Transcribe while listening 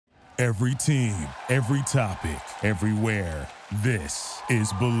Every team, every topic, everywhere. This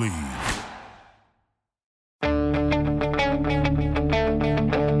is Believe.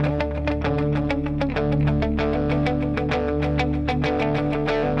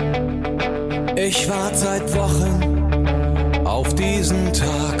 Ich warte seit Wochen auf diesen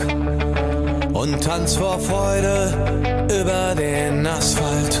Tag und tanz vor Freude über den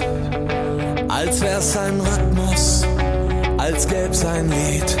Asphalt. Als wär's ein Rhythmus, als gäb's ein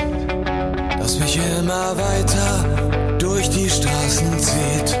Lied, das mich immer weiter durch die Straßen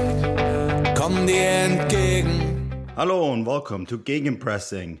zieht. Komm dir entgegen. Hello and welcome to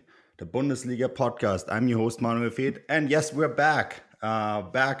Gegenpressing, the Bundesliga podcast. I'm your host Manuel Feth, and yes, we're back.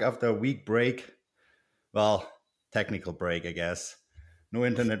 Back after a week break. Well, technical break, I guess. No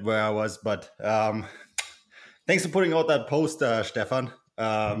internet where I was, but thanks for putting out that post, Stefan.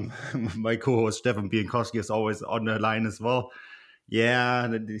 My co-host Stefan Bienkowski is always on the line as well. Yeah,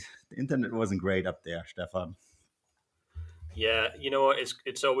 the internet wasn't great up there, Stefan. Yeah, you know what?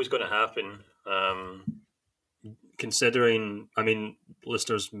 It's always going to happen. Considering, I mean,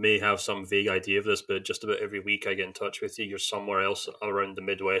 listeners may have some vague idea of this, but just about every week I get in touch with you, you're somewhere else around the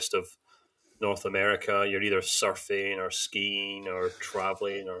Midwest of North America. You're either surfing or skiing or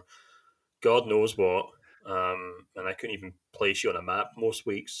traveling or God knows what. And I couldn't even place you on a map most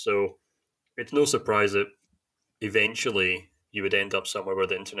weeks. So it's no surprise that eventually you would end up somewhere where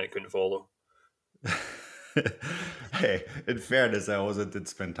the internet couldn't follow. Hey, in fairness, I also did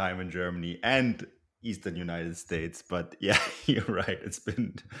spend time in Germany and Eastern United States, but yeah, you're right. It's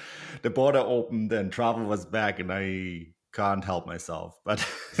been the border opened and travel was back, and I can't help myself. But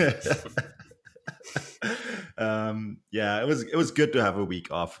yeah, it was good to have a week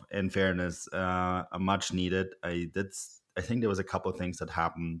off. In fairness, much needed. I think there was a couple of things that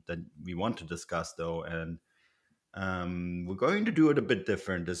happened that we want to discuss though, and we're going to do it a bit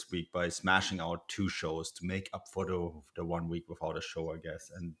different this week by smashing out two shows to make up for the 1 week without a show, I guess.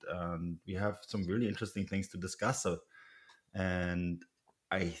 And we have some really interesting things to discuss. And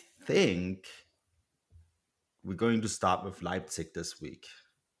I think we're going to start with Leipzig this week,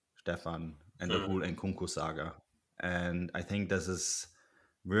 Stefan, and the whole Nkunku saga. And I think this is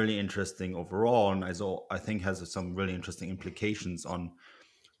really interesting overall, and I think has some really interesting implications on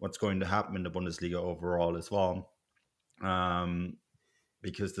what's going to happen in the Bundesliga overall as well.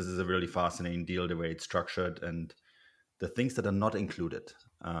 Because this is a really fascinating deal, the way it's structured and the things that are not included.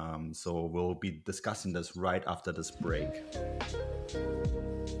 So we'll be discussing this right after this break.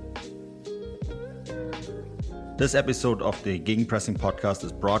 This episode of the Gegenpressing podcast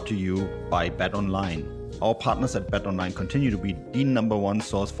is brought to you by BetOnline. Our partners at BetOnline continue to be the number one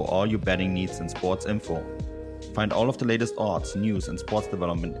source for all your betting needs and sports info. Find all of the latest odds, news, and sports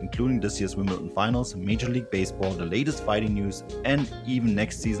development, including this year's Wimbledon Finals, Major League Baseball, the latest fighting news, and even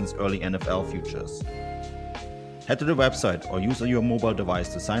next season's early NFL futures. Head to the website or use your mobile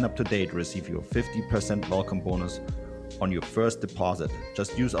device to sign up today to receive your 50% welcome bonus on your first deposit.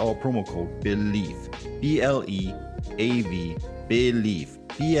 Just use our promo code BELIEVE, B-L-E-A-V, BELIEVE,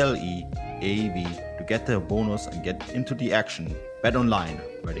 B-L-E-A-V, to get the bonus and get into the action. Bet online,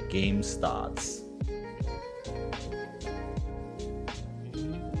 where the game starts.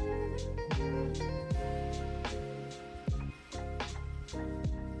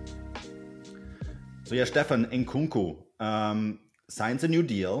 So yeah, Stefan, Nkunku signs a new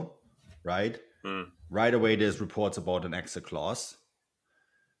deal, right? Right away, there's reports about an exit clause,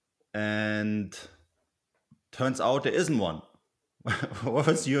 and turns out there isn't one. What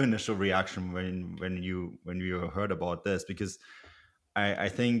was your initial reaction when you heard about this? Because I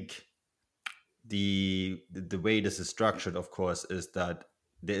think the way this is structured, of course, is that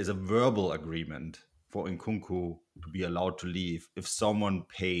there is a verbal agreement for Nkunku to be allowed to leave if someone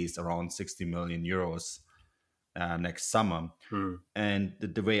pays around 60 million euros next summer. And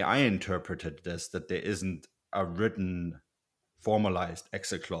the way I interpreted this, that there isn't a written, formalized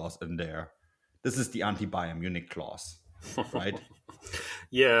exit clause in there. This is the anti-Bayern Munich clause, right?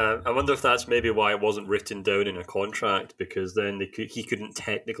 Yeah, I wonder if that's maybe why it wasn't written down in a contract, because then he couldn't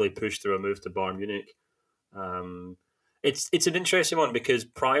technically push through a move to Bayern Munich. It's an interesting one, because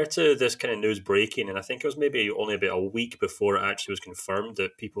prior to this kind of news breaking, and I think it was maybe only about a week before it actually was confirmed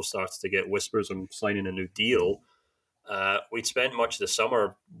that people started to get whispers on signing a new deal, we'd spent much of the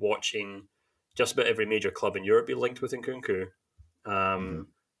summer watching just about every major club in Europe be linked with Nkunku.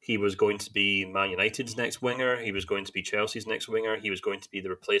 He was going to be Man United's next winger. He was going to be Chelsea's next winger. He was going to be the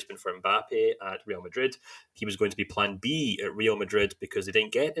replacement for Mbappe at Real Madrid. He was going to be Plan B at Real Madrid because they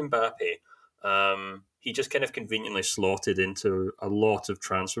didn't get Mbappe. He just kind of conveniently slotted into a lot of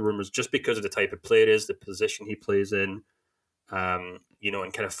transfer rumors just because of the type of player he is, the position he plays in.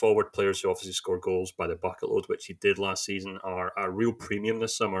 and kind of forward players who obviously score goals by the bucket load, which he did last season, are a real premium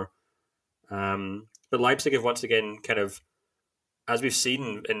this summer. But Leipzig have once again kind of, as we've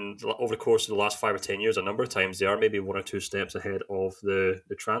seen over the course of the last 5 or 10 years, a number of times, they are maybe 1 or 2 steps ahead of the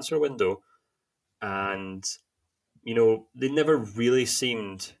transfer window. And, they never really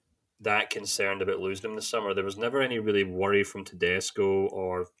seemed that concerned about losing him this summer. There was never any really worry from Tedesco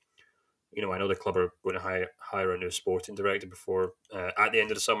or, I know the club are going to hire a new sporting director before at the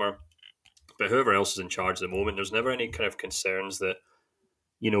end of the summer. But whoever else is in charge at the moment, there's never any kind of concerns that,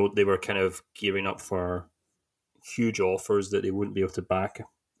 they were kind of gearing up for huge offers that they wouldn't be able to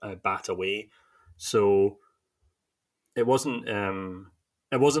bat away. So it wasn't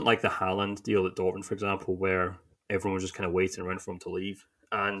like the Haaland deal at Dortmund, for example, where everyone was just kind of waiting around for him to leave.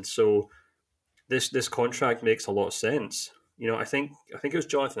 And so this contract makes a lot of sense. I think it was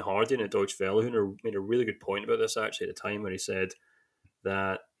Jonathan Harding at Deutsche Welle who made a really good point about this actually at the time, where he said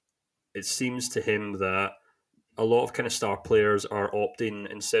that it seems to him that a lot of kind of star players are opting,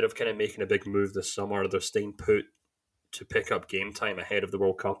 instead of kind of making a big move this summer, they're staying put to pick up game time ahead of the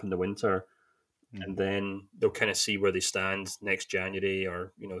World Cup in the winter. And then they'll kind of see where they stand next January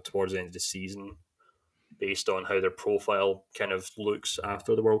or, towards the end of the season based on how their profile kind of looks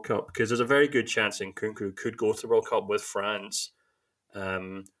after the World Cup. Because there's a very good chance Nkunku could go to the World Cup with France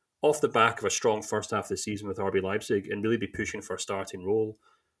off the back of a strong first half of the season with RB Leipzig and really be pushing for a starting role.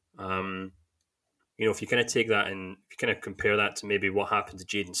 If you kind of take that and if you kind of compare that to maybe what happened to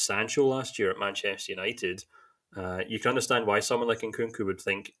Jadon Sancho last year at Manchester United, you can understand why someone like Nkunku would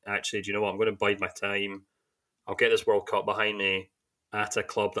think, actually, do you know what, I'm going to bide my time. I'll get this World Cup behind me at a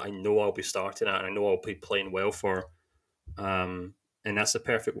club that I know I'll be starting at and I know I'll be playing well for. And that's a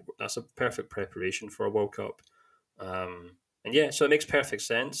perfect preparation for a World Cup. So it makes perfect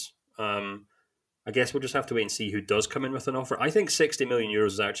sense. I guess we'll just have to wait and see who does come in with an offer. I think 60 million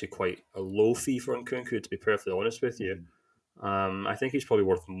euros is actually quite a low fee for Nkunku, to be perfectly honest with you. I think he's probably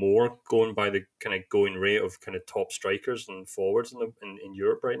worth more going by the kind of going rate of kind of top strikers and forwards in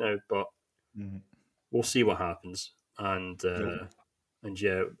Europe right now. But we'll see what happens. And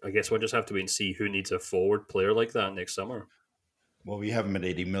I guess we'll just have to wait and see who needs a forward player like that next summer. Well, we have him at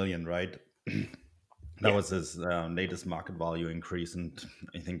 80 million, right? That was his latest market value increase. And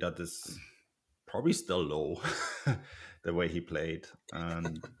I think that is probably still low the way he played.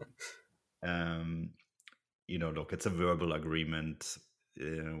 And, look, it's a verbal agreement.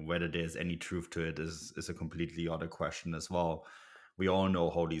 Whether there's any truth to it is a completely other question as well. We all know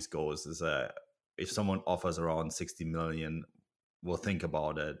how these goes. If someone offers around 60 million, we'll think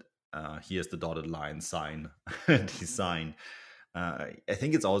about it. Here's the dotted line, sign. And he signed. I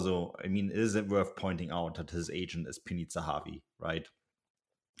think it's also, it is worth pointing out that his agent is Pinit Zahavi, right?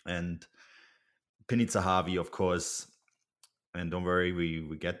 And Pinit Zahavi, of course, and don't worry,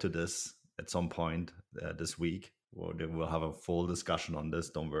 we get to this at some point this week. We'll have a full discussion on this,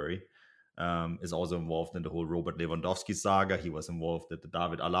 don't worry. Is also involved in the whole Robert Lewandowski saga. He was involved at the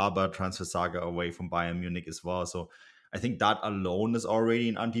David Alaba transfer saga away from Bayern Munich as well. So I think that alone is already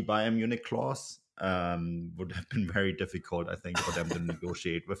an anti-Bayern Munich clause. Would have been very difficult, I think, for them to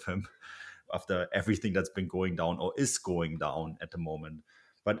negotiate with him after everything that's been going down or is going down at the moment.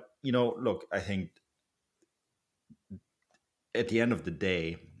 But, look, I think at the end of the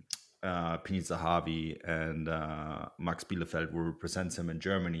day, Pinit Zahavi and Max Bielefeld, who represents him in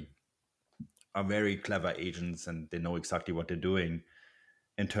Germany, are very clever agents and they know exactly what they're doing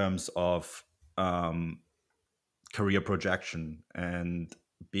in terms of career projection. And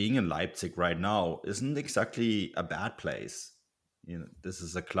being in Leipzig right now isn't exactly a bad place. This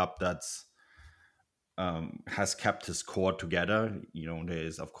is a club that's has kept his core together. There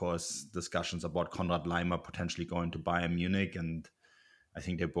is, of course, discussions about Konrad Laimer potentially going to Bayern Munich, and I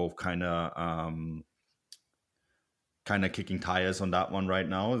think they're both kind of kicking tires on that one right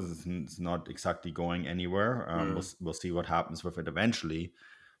now. It's not exactly going anywhere. We'll see what happens with it eventually.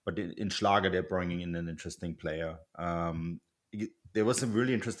 But in Schlager, they're bringing in an interesting player. There was a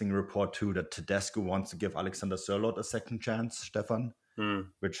really interesting report too that Tedesco wants to give Alexander Sørloth a second chance, Stefan,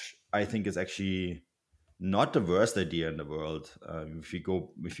 which I think is actually not the worst idea in the world. If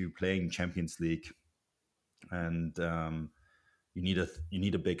you're playing Champions League and you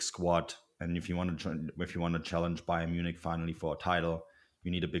need a big squad, and if you want to challenge Bayern Munich finally for a title,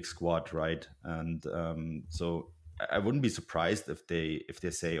 you need a big squad, right? And so I wouldn't be surprised if they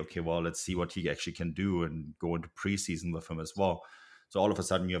say, okay, well, let's see what he actually can do and go into preseason with him as well. So all of a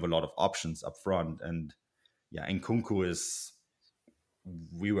sudden you have a lot of options up front. And yeah, Nkunku is,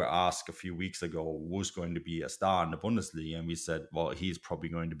 we were asked a few weeks ago, who's going to be a star in the Bundesliga? And we said, well, he's probably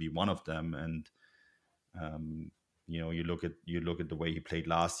going to be one of them. And you look at the way he played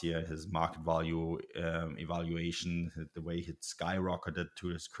last year, his market value evaluation, the way he skyrocketed to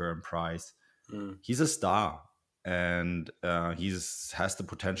his current price. He's a star, and has the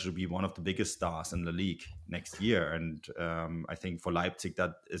potential to be one of the biggest stars in the league next year. And I think for Leipzig,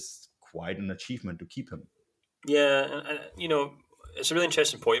 that is quite an achievement to keep him. Yeah, and it's a really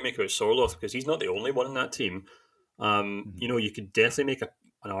interesting point you make about Sorloth, because he's not the only one in that team. You could definitely make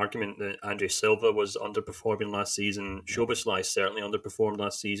an argument that Andre Silva was underperforming last season. Szoboszlai certainly underperformed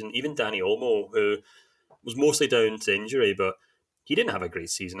last season. Even Dani Olmo, who was mostly down to injury, but he didn't have a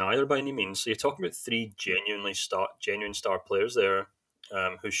great season either by any means. So you're talking about three genuine star players there,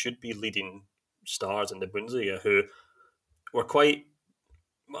 who should be leading stars in the Bundesliga, who were quite,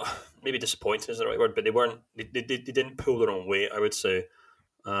 maybe disappointing isn't the right word, but they didn't pull their own weight, I would say.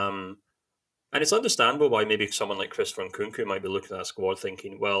 And it's understandable why maybe someone like Christopher Nkunku might be looking at that squad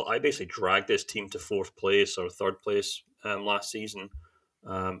thinking, well, I basically dragged this team to fourth place or third place last season,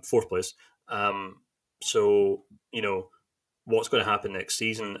 fourth place. So, what's going to happen next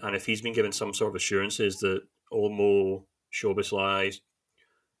season? And if he's been given some sort of assurances that Olmo, Szoboszlai,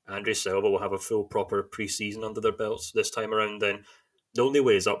 Andre Silva will have a full proper pre-season under their belts this time around, then the only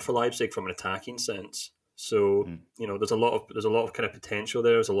way is up for Leipzig from an attacking sense. So there's a lot of kind of potential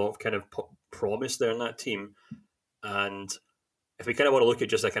there. There's a lot of kind of promise there in that team, and if we kind of want to look at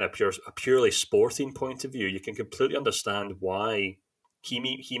just a kind of a purely sporting point of view, you can completely understand why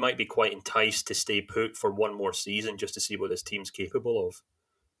he might be quite enticed to stay put for one more season just to see what this team's capable of.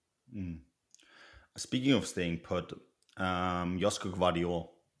 Speaking of staying put, Josko Gvardiol,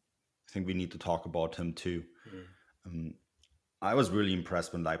 I think we need to talk about him too. I was really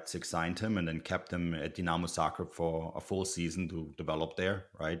impressed when Leipzig signed him and then kept him at Dinamo Zagreb for a full season to develop there,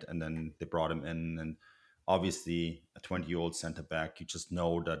 right? And then they brought him in, and obviously a 20-year-old center back, you just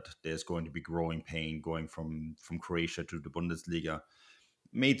know that there's going to be growing pain going from Croatia to the Bundesliga.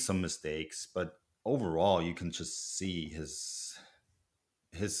 Made some mistakes, but overall you can just see his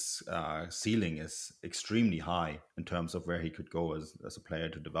ceiling is extremely high in terms of where he could go as a player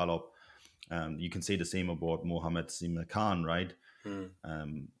to develop. You can say the same about Mohamed Simakan, right?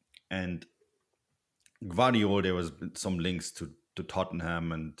 And Gvardiol, there was some links to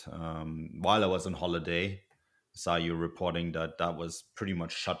Tottenham, and while I was on holiday, saw you reporting that was pretty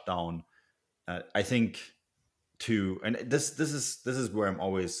much shut down. I think and this is where I'm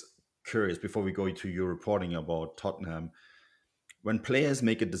always curious before we go to your reporting about Tottenham. When players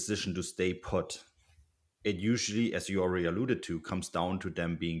make a decision to stay put, it usually, as you already alluded to, comes down to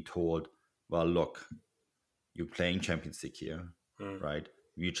them being told, well, look, you're playing Champions League here, right?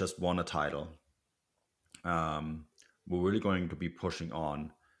 You just won a title. We're really going to be pushing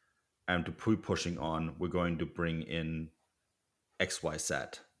on. And to pushing on, we're going to bring in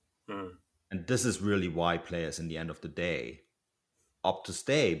XYZ. And this is really why players, in the end of the day, opt to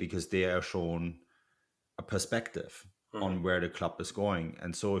stay, because they are shown a perspective on where the club is going.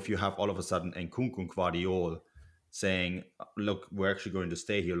 And so if you have all of a sudden Nkunku and Gvardiol saying, look, we're actually going to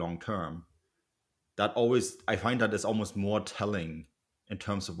stay here long term, I find that is almost more telling in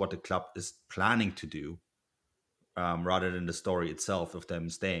terms of what the club is planning to do, rather than the story itself of them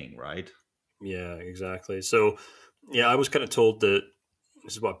staying, right? Yeah, exactly. So, yeah, I was kind of told that,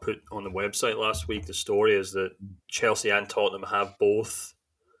 this is what I put on the website last week, the story is that Chelsea and Tottenham have both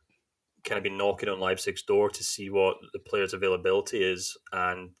kind of been knocking on Leipzig's door to see what the players' availability is,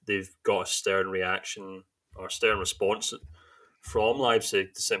 and they've got a stern reaction or stern response from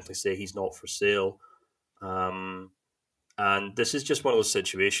Leipzig to simply say he's not for sale. And this is just one of those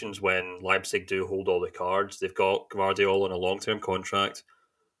situations when Leipzig do hold all the cards. They've got Gvardiol on a long-term contract.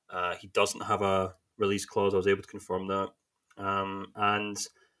 He doesn't have a release clause. I was able to confirm that. And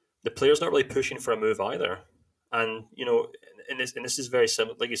the player's not really pushing for a move either. And, and this is very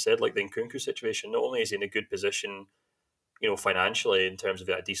similar, like you said, like the Nkunku situation. Not only is he in a good position, financially in terms of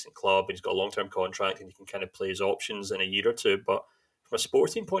a decent club, and he's got a long-term contract and he can kind of play his options in a year or two, but from a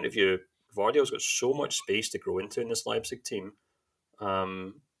sporting point of view, Gvardiol's got so much space to grow into in this Leipzig team.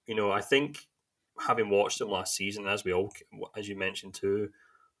 I think having watched him last season, as you mentioned too,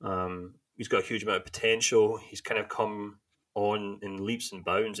 he's got a huge amount of potential. He's kind of come on in leaps and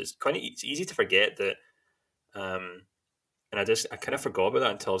bounds. It's easy to forget that, and I kind of forgot about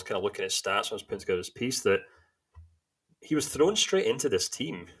that until I was kind of looking at his stats when I was putting together this piece, that he was thrown straight into this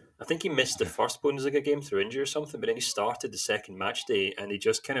team. I think he missed the first Bundesliga game through injury or something, but then he started the second match day and he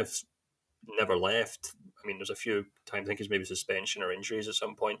just kind of never left. I mean, there's a few times I think there's maybe suspension or injuries at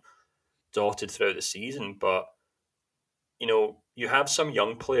some point dotted throughout the season, but you have some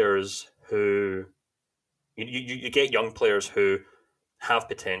young players who you get young players who have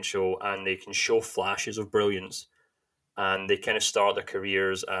potential and they can show flashes of brilliance, and they kind of start their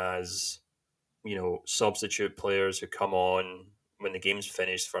careers as, substitute players who come on when the game's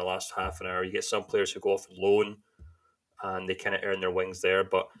finished for the last half an hour. You get some players who go off on loan and they kind of earn their wings there,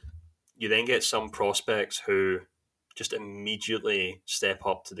 but you then get some prospects who just immediately step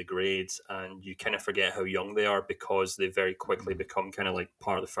up to the grades, and you kind of forget how young they are because they very quickly become kind of like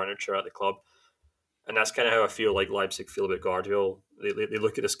part of the furniture at the club. And that's kind of how I feel like Leipzig feel about Guardiola. They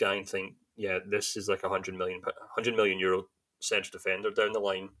look at this guy and think, yeah, this is like €100 million central defender down the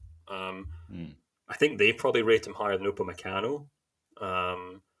line. I think they probably rate him higher than Upamecano.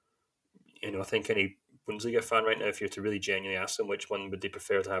 I think any Bundesliga fan right now, if you're to really genuinely ask them which one would they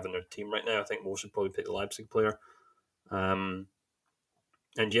prefer to have in their team right now, I think most would probably pick the Leipzig player. And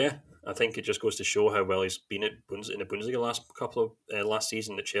yeah, I think it just goes to show how well he's been in the Bundesliga last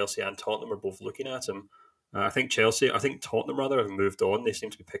season. That Chelsea and Tottenham are both looking at him. I think Tottenham rather have moved on. They seem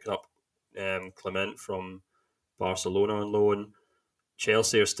to be picking up Clement from Barcelona on loan.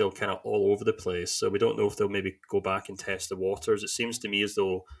 Chelsea are still kind of all over the place, so we don't know if they'll maybe go back and test the waters. It seems to me as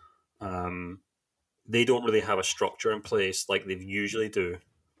though they don't really have a structure in place like they usually do.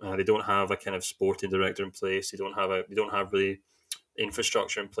 They don't have a kind of sporting director in place. They don't have really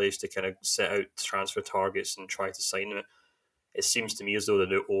infrastructure in place to kind of set out transfer targets and try to sign them. It seems to me as though the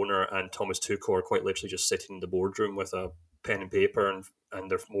new owner and Thomas Tuchel are quite literally just sitting in the boardroom with a pen and paper and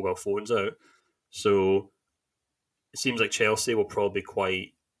their mobile phones out. So it seems like Chelsea will probably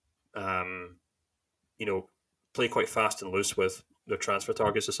quite, play quite fast and loose with their transfer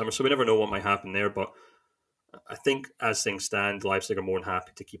targets this summer. So we never know what might happen there. But I think as things stand, Leipzig are more than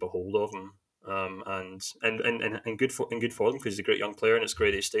happy to keep a hold of him. And good for them because he's a great young player and it's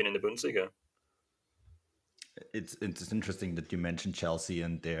great he's staying in the Bundesliga. It's interesting that you mentioned Chelsea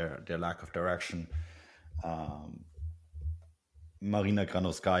and their lack of direction. Marina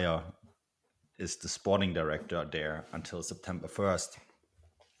Granovskaya is the sporting director there until September 1st.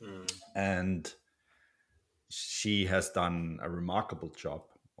 And she has done a remarkable job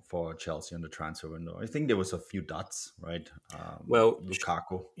for Chelsea in the transfer window. I think there was a few duds, right?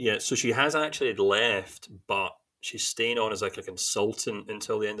 Lukaku. So she has actually left, but she's staying on as like a consultant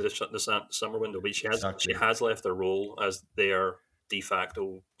until the end of the summer window. But she has left her role as their de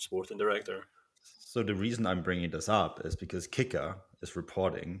facto sporting director. So the reason I'm bringing this up is because Kicker is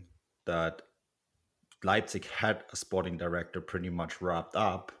reporting that Leipzig had a sporting director pretty much wrapped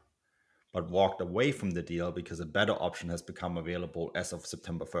up, but walked away from the deal because a better option has become available as of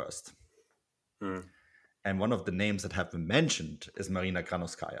September 1st. And one of the names that have been mentioned is Marina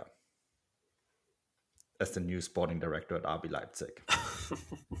Granovskaya as the new sporting director at RB Leipzig.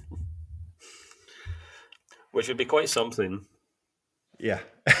 Which would be quite something. Yeah.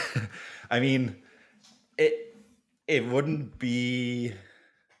 I mean, it wouldn't be...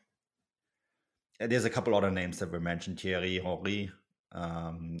 There's a couple other names that were mentioned, Thierry Henry,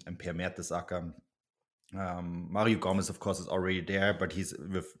 and Per Mertesacker. Mario Gomez, of course, is already there, but he's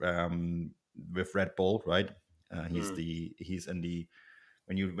with Red Bull, right? He's in the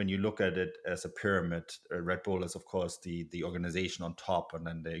when you look at it as a pyramid, Red Bull is of course the organization on top, and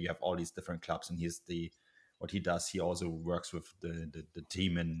then you have all these different clubs, and what he does. He also works with the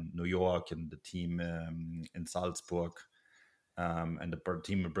team in New York and the team in Salzburg. And the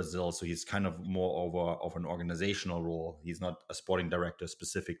team in Brazil, so he's kind of more of an organizational role. He's not a sporting director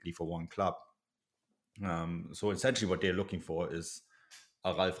specifically for one club. So essentially what they're looking for is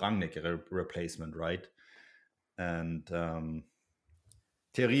a Ralf Rangnick replacement, right? And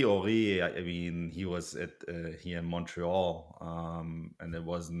Thierry Henry, I mean, he was here in Montreal, and it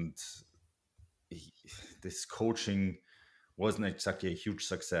wasn't... this coaching wasn't exactly a huge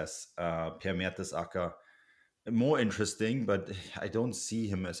success. Per Mertesacker, more interesting, but I don't see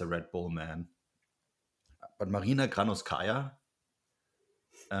him as a Red Bull man. But Marina Granovskaya,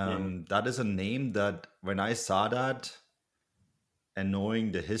 that is a name that when I saw that, and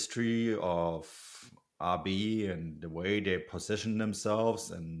knowing the history of RB and the way they position themselves,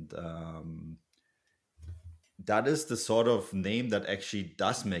 and that is the sort of name that actually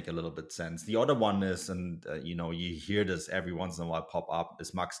does make a little bit sense. The other one is, and you hear this every once in a while pop up,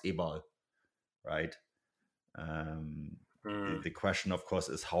 is Max Eberl, right? The question, of course,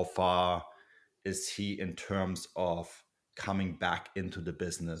 is how far is he in terms of coming back into the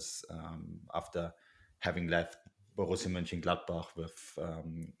business after having left Borussia Mönchengladbach with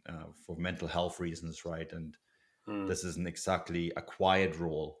for mental health reasons, right? And this isn't exactly a quiet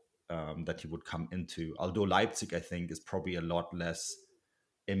role that he would come into. Although Leipzig, I think, is probably a lot less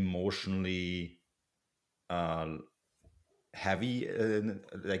emotionally heavy,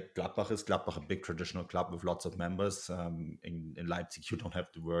 like Gladbach is. Gladbach, a big traditional club with lots of members. In Leipzig, you don't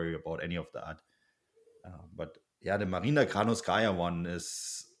have to worry about any of that. But Yeah, the Marina Granovskaya one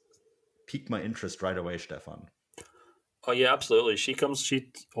is piqued my interest right away, Stefan. Oh yeah, absolutely. She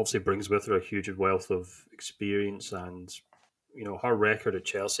obviously brings with her a huge wealth of experience, and her record at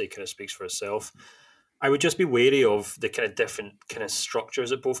Chelsea kind of speaks for itself. I would just be wary of the kind of different kind of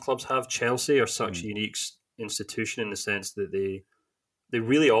structures that both clubs have. Chelsea are such a unique institution in the sense that they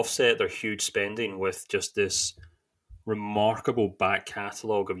really offset their huge spending with just this remarkable back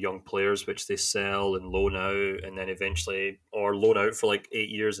catalogue of young players which they sell and loan out, and then eventually, or loan out for like 8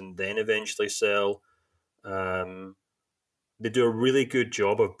 years and then eventually sell. They do a really good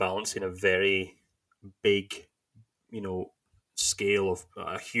job of balancing a very big, scale of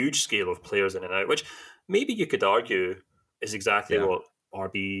a huge scale of players in and out, which maybe you could argue is exactly Yeah.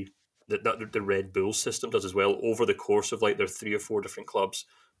 what the Red Bull system does as well over the course of like their 3 or 4 different clubs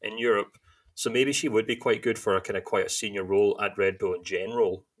in Europe. So maybe she would be quite good for a kind of quite a senior role at Red Bull in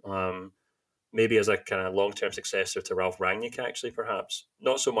general. Maybe as a kind of long-term successor to Ralph Rangnick, actually, perhaps.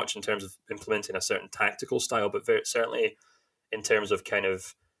 Not so much in terms of implementing a certain tactical style, but certainly in terms of kind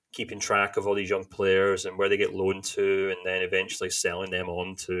of keeping track of all these young players and where they get loaned to, and then eventually selling them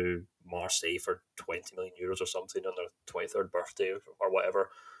on to Marseille for 20 million euros or something on their 23rd birthday or whatever.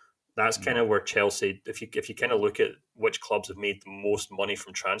 That's kind of where Chelsea, if you kind of look at which clubs have made the most money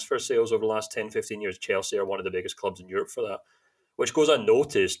from transfer sales over the last 10, 15 years, Chelsea are one of the biggest clubs in Europe for that, which goes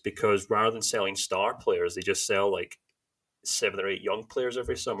unnoticed because rather than selling star players, they just sell like 7 or 8 young players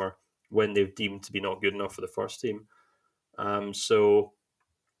every summer when they're deemed to be not good enough for the first team. So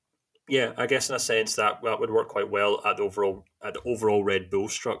yeah, I guess in a sense that would work quite well at the overall Red Bull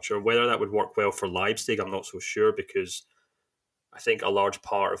structure. Whether that would work well for Leipzig, I'm not so sure, because I think a large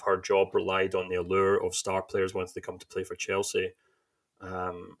part of her job relied on the allure of star players once they come to play for Chelsea,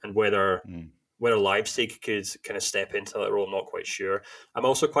 and whether Leipzig could kind of step into that role, I'm not quite sure. I'm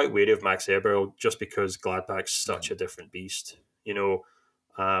also quite wary of Max Eberl just because Gladbach's such a different beast. He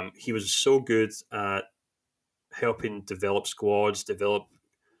was so good at helping develop squads,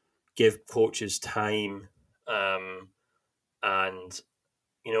 give coaches time, and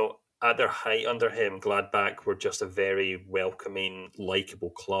at their height under him, Gladbach were just a very welcoming,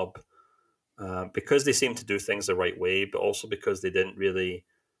 likable club, because they seemed to do things the right way, but also because they didn't really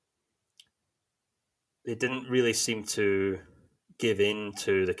seem to give in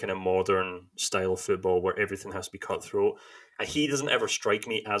to the kind of modern style of football where everything has to be cutthroat. And he doesn't ever strike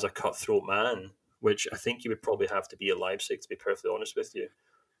me as a cutthroat man, which I think you would probably have to be at Leipzig, to be perfectly honest with you.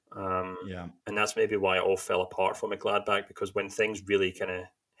 And that's maybe why it all fell apart from Gladbach, because when things really kind of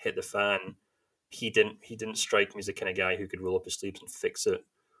hit the fan, he didn't strike me as the kind of guy who could roll up his sleeves and fix it.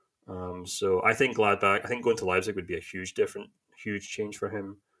 So I think going to Leipzig would be a huge change for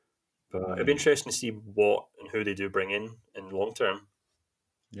him. But it'd be interesting to see what and who they do bring in long term.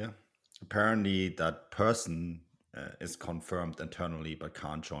 Yeah. Apparently that person is confirmed internally but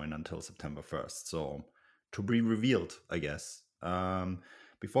can't join until September 1st. So to be revealed, I guess.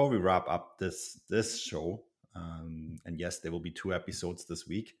 Before we wrap up this show, and yes, there will be 2 episodes this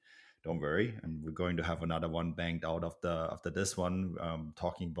week. Don't worry, and we're going to have another one banged out after this one,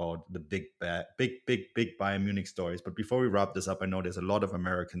 talking about the big Bayern Munich stories. But before we wrap this up, I know there's a lot of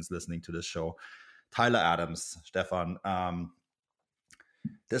Americans listening to this show. Tyler Adams, Stefan,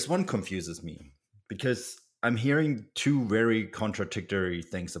 this one confuses me because I'm hearing 2 very contradictory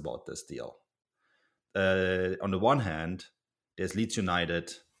things about this deal. On the one hand, there's Leeds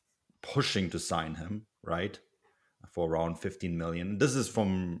United pushing to sign him, right, for around 15 million. This is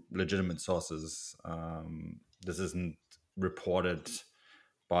from legitimate sources. This isn't reported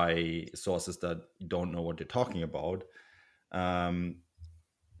by sources that don't know what they're talking about.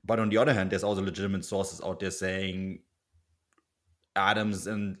 But on the other hand, there's also legitimate sources out there saying Adams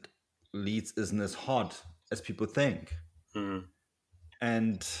and Leeds isn't as hot as people think.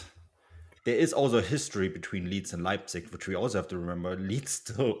 And there is also a history between Leeds and Leipzig, which we also have to remember. Leeds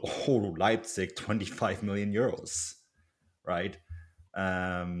still owe Leipzig 25 million euros, right?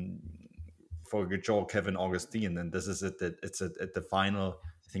 For Joe Kevin Augustine. And this is it. It's at the final.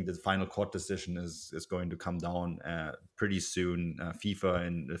 I think the final court decision is going to come down pretty soon. FIFA,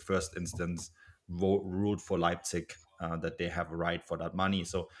 in the first instance, ruled for Leipzig that they have a right for that money.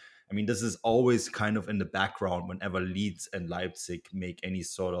 So, I mean, this is always kind of in the background whenever Leeds and Leipzig make any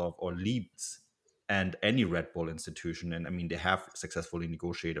sort of, or Leeds and any Red Bull institution, and I mean, they have successfully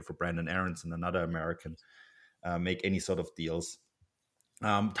negotiated for Brandon Aronson, another American, make any sort of deals.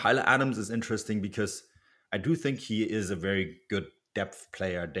 Tyler Adams is interesting because I do think he is a very good depth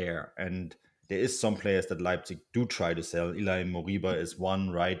player there. And there is some players that Leipzig do try to sell. Ilay Moriba is one,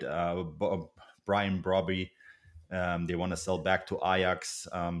 right? Brian Brobby, they want to sell back to Ajax,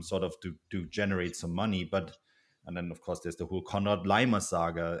 sort of to generate some money. But And then, of course, there's the whole Konrad Leimer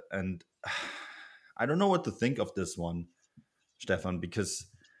saga. And I don't know what to think of this one, Stefan, because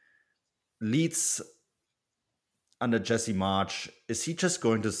Leeds under Jesse Marsch, is he just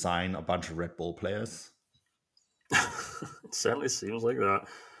going to sign a bunch of Red Bull players? It certainly seems like that.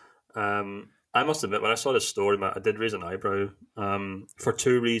 I must admit, when I saw this story, Matt, I did raise an eyebrow for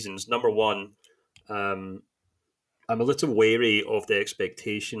two reasons. Number one, I'm a little wary of the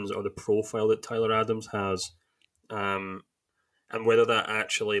expectations or the profile that Tyler Adams has, and whether that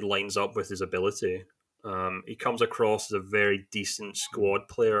actually lines up with his ability. He comes across as a very decent squad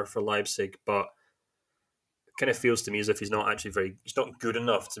player for Leipzig, but it kind of feels to me as if he's not good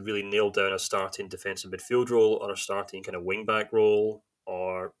enough to really nail down a starting defensive midfield role or a starting kind of wing back role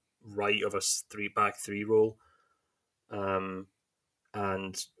or right of a back three role. And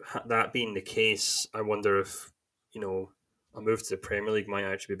that being the case, I wonder if, a move to the Premier League might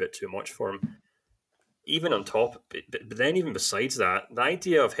actually be a bit too much for him. Even on top, but then even besides that, the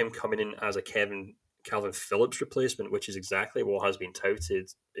idea of him coming in as a Calvin Phillips replacement, which is exactly what has been touted,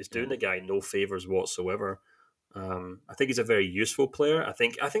 is doing the guy no favours whatsoever. I think he's a very useful player. I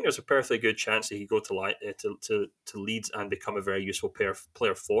think there's a perfectly good chance that he could go to Leeds and become a very useful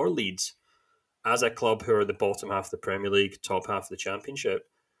player for Leeds as a club who are the bottom half of the Premier League, top half of the Championship.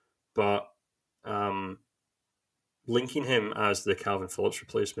 But linking him as the Calvin Phillips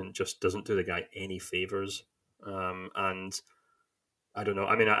replacement just doesn't do the guy any favours. And I don't know.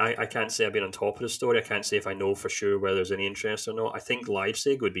 I mean, I can't say I've been on top of the story. I can't say if I know for sure whether there's any interest or not. I think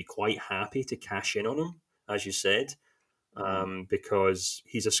Leipzig would be quite happy to cash in on him, as you said, because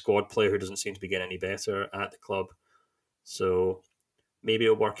he's a squad player who doesn't seem to be getting any better at the club. So maybe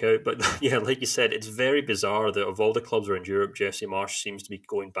it'll work out. But yeah, like you said, it's very bizarre that of all the clubs around Europe, Jesse Marsch seems to be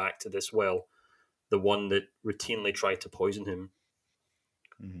going back to this well, the one that routinely tried to poison him.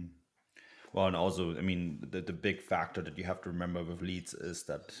 Mm-hmm. Well, and also, I mean, the big factor that you have to remember with Leeds is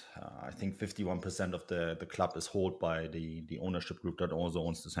that I think 51% of the club is held by the ownership group that also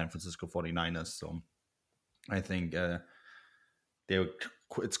owns the San Francisco 49ers. So I think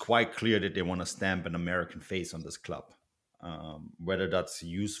it's quite clear that they want to stamp an American face on this club. Whether that's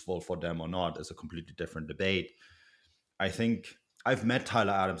useful for them or not is a completely different debate. I think I've met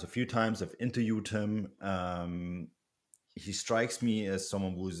Tyler Adams a few times. I've interviewed him. He strikes me as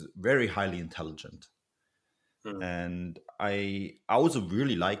someone who's very highly intelligent. And I also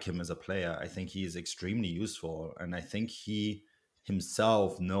really like him as a player. I think he is extremely useful. And I think he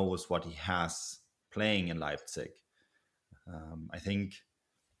himself knows what he has playing in Leipzig. I think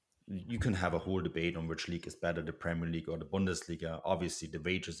you can have a whole debate on which league is better, the Premier League or the Bundesliga. Obviously, the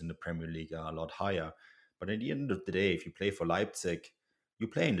wages in the Premier League are a lot higher. But at the end of the day, if you play for Leipzig, you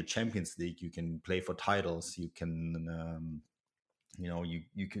play in the Champions League, you can play for titles, you can,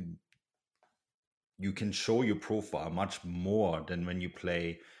 you can show your profile much more than when you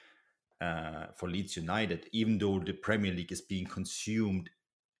play for Leeds United, even though the Premier League is being consumed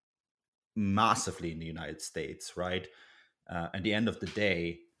massively in the United States, right? At the end of the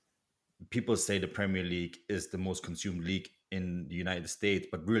day, people say the Premier League is the most consumed league in the United States,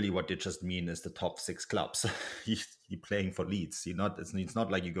 but really what they just mean is the top 6 clubs. You're playing for Leeds. It's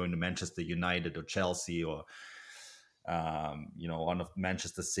not like you're going to Manchester United or Chelsea or one of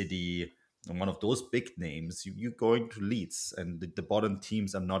Manchester City and one of those big names. You're going to Leeds, and the bottom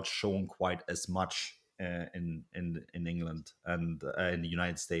teams are not shown quite as much in England and in the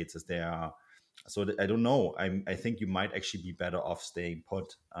United States as they are. So I don't know. I think you might actually be better off staying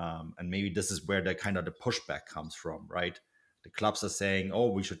put. And maybe this is where the pushback comes from, right? The clubs are saying,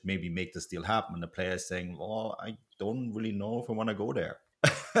 oh, we should maybe make this deal happen. And the player is saying, well, I don't really know if I want to go there.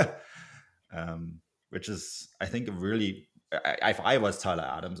 Which is, I think, really, if I was Tyler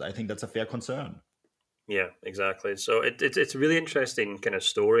Adams, I think that's a fair concern. Yeah, exactly. So it's a really interesting kind of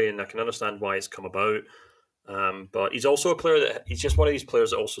story, and I can understand why it's come about. But he's also a player he's just one of these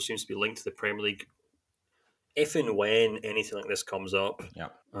players that also seems to be linked to the Premier League if and when anything like this comes up. Yeah.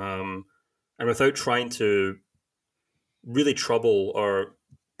 And without trying to really trouble or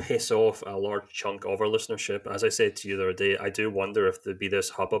piss off a large chunk of our listenership, as I said to you the other day, I do wonder if there'd be this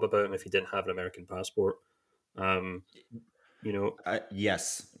hubbub about him if he didn't have an American passport.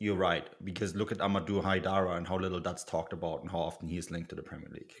 Yes, you're right. Because look at Amadou Haidara and how little that's talked about and how often he is linked to the Premier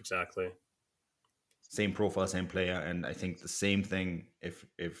League. Exactly. Same profile, same player, and I think the same thing. If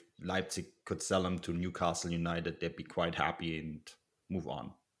Leipzig could sell him to Newcastle United, they'd be quite happy and move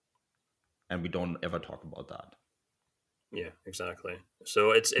on. And we don't ever talk about that. Yeah, exactly.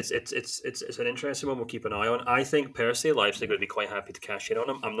 So it's an interesting one we'll keep an eye on. I think personally Leipzig would be quite happy to cash in on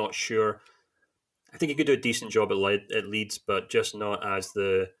him. I'm not sure. I think he could do a decent job at Leeds, but just not as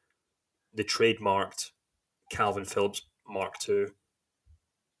the trademarked Calvin Phillips Mark II.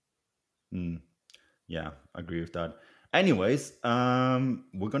 Yeah, I agree with that. Anyways,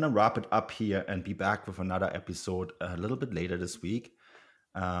 we're going to wrap it up here and be back with another episode a little bit later this week.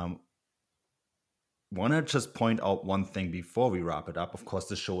 Want to just point out one thing before we wrap it up. Of course,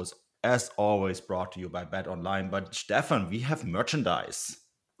 the show is, as always, brought to you by Bet Online. But Stefan, we have merchandise.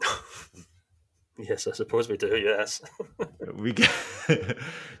 Yes, I suppose we do, yes.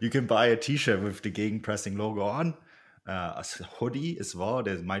 You can buy a t-shirt with the Gegenpressing logo on. A hoodie as well.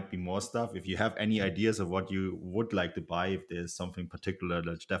 There might be more stuff. If you have any ideas of what you would like to buy, if there's something particular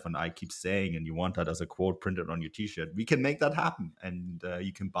that Stefan and I keep saying and you want that as a quote printed on your t-shirt, we can make that happen. And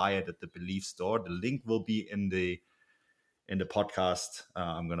you can buy it at the Believe store. The link will be in the podcast.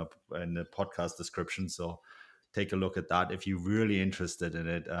 In the podcast description. So take a look at that. If you're really interested in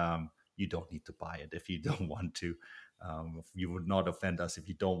it, you don't need to buy it if you don't want to. You would not offend us if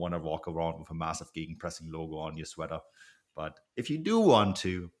you don't want to walk around with a massive Gegenpressing logo on your sweater. But if you do want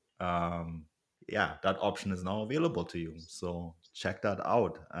to, that option is now available to you. So check that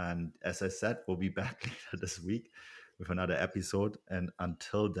out. And as I said, we'll be back later this week with another episode. And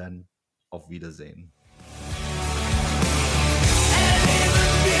until then, auf Wiedersehen.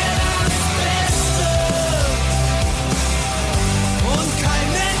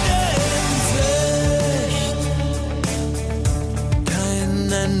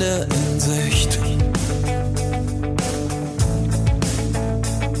 Ende in Sicht.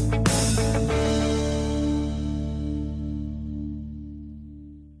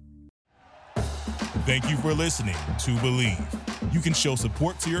 Thank you for listening to Believe. You can show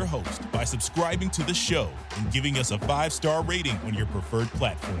support to your host by subscribing to the show and giving us a 5-star rating on your preferred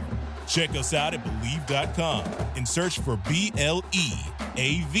platform. Check us out at Believe.com and search for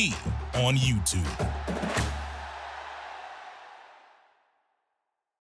BLEAV on YouTube.